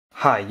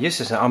Hi, this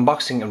is an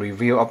unboxing and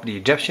review of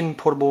the Jebsen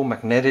portable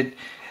magnetic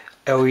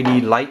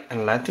LED light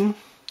and lantern.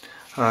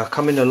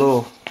 Come in a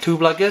little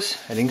tube like this,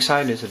 and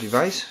inside is a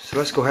device. So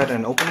let's go ahead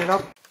and open it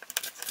up.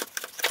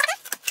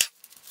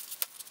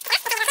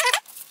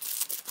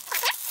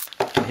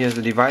 And here's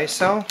the device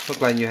itself. Look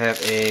like you have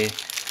a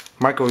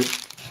micro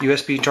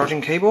USB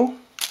charging cable.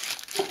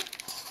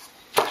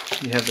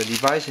 You have the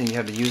device and you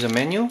have the user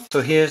manual. So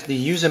here's the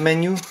user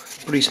menu,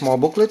 pretty small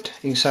booklet.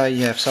 Inside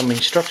you have some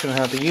instruction on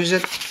how to use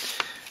it.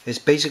 It's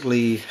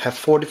basically have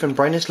 4 different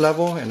brightness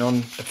level, and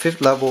on the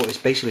 5th level is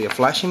basically a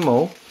flashing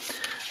mode.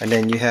 And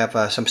then you have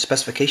some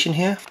specification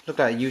here. Look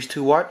like I use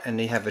 2 watt, and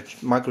they have a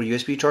micro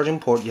USB charging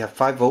port. You have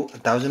 5 volt,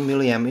 1000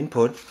 milliamp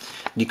input.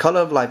 The color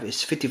of light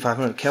is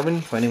 5500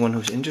 Kelvin for anyone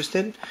who's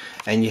interested,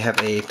 and you have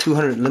a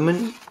 200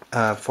 lumen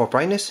for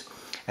brightness,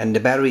 and the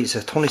battery is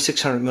a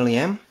 2600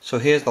 milliamp. So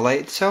here's the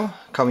light itself,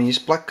 coming in this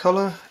black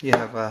color. You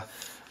have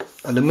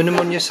aluminum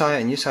on your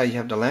side, and your side you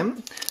have the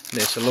lamp.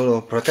 There's a little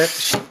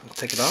protector.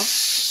 Take it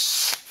off.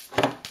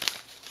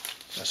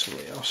 That's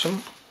really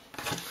awesome.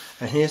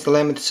 And here's the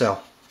lamp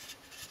itself.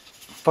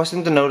 First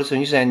thing to notice,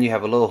 on your end you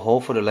have a little hole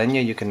for the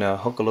lanyard. You can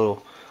hook a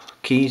little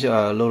keys,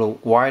 a little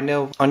wire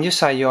there. On your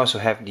side you also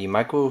have the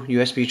micro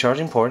USB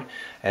charging port,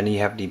 and you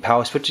have the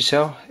power switch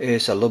itself.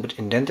 It's a little bit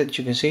indented,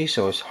 you can see,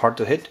 so it's hard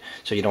to hit,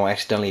 so you don't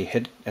accidentally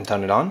hit and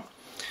turn it on.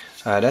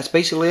 That's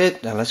basically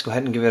it. Now let's go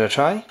ahead and give it a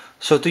try.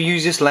 So to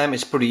use this lamp,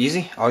 it's pretty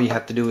easy. All you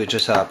have to do is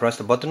just press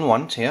the button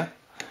once here,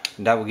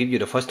 and that will give you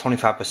the first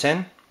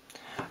 25%,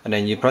 and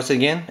then you press it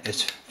again,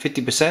 it's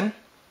 50%.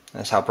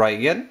 That's how bright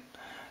you get.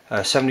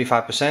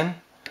 75%, and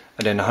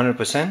then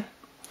 100%,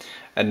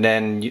 and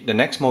then the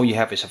next mode you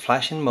have is a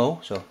flashing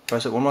mode. So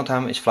press it one more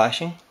time, it's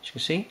flashing, as you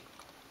can see,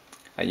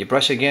 and you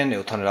press it again, it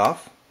will turn it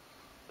off.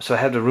 So I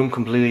have the room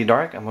completely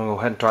dark. I'm going to go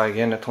ahead and try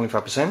again at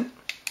 25%, as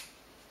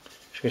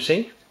you can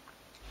see,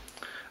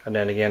 and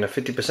then again at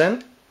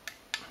 50%.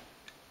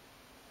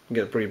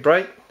 Get it pretty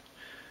bright.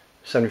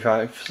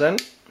 75%,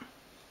 as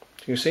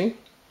you can see,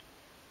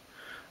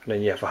 and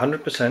then you have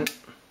 100%,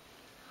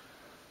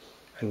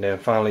 and then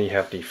finally you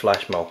have the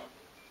flash mode.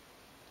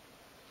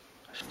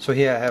 So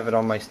here I have it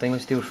on my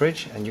stainless steel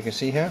fridge, and you can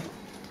see here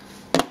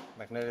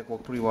magnetic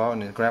work pretty well,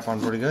 and it grab on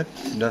pretty good.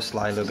 It does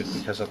slide a little bit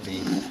because of the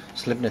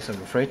slipness of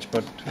the fridge,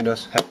 but it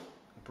does have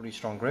a pretty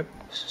strong grip.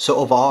 So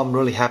overall I'm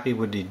really happy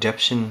with the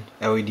Jebsen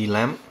LED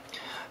lamp.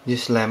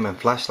 This lamp and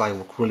flashlight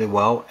work really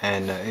well,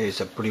 and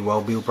it's a pretty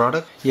well built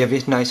product. You have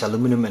this nice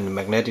aluminum and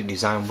magnetic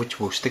design which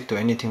will stick to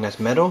anything that's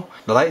metal.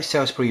 The light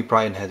itself is pretty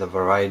bright and has a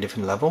variety of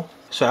different level.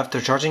 So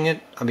after charging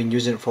it, I've been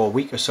using it for a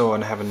week or so,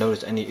 and I haven't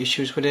noticed any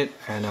issues with it,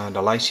 and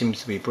the light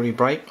seems to be pretty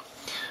bright.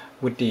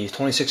 With the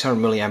 2600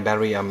 milliamp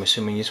battery, I'm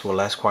assuming this will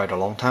last quite a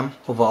long time.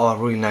 Overall, a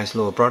really nice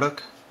little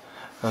product.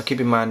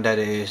 Keep in mind that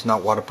it is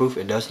not waterproof.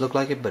 It does look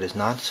like it, but it's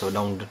not, so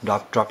don't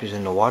drop this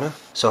in the water.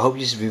 So I hope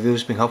this review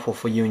has been helpful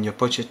for you in your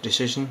purchase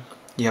decision.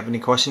 If you have any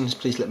questions,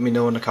 please let me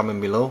know in the comment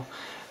below,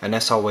 and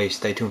as always,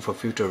 stay tuned for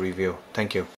future review. Thank you.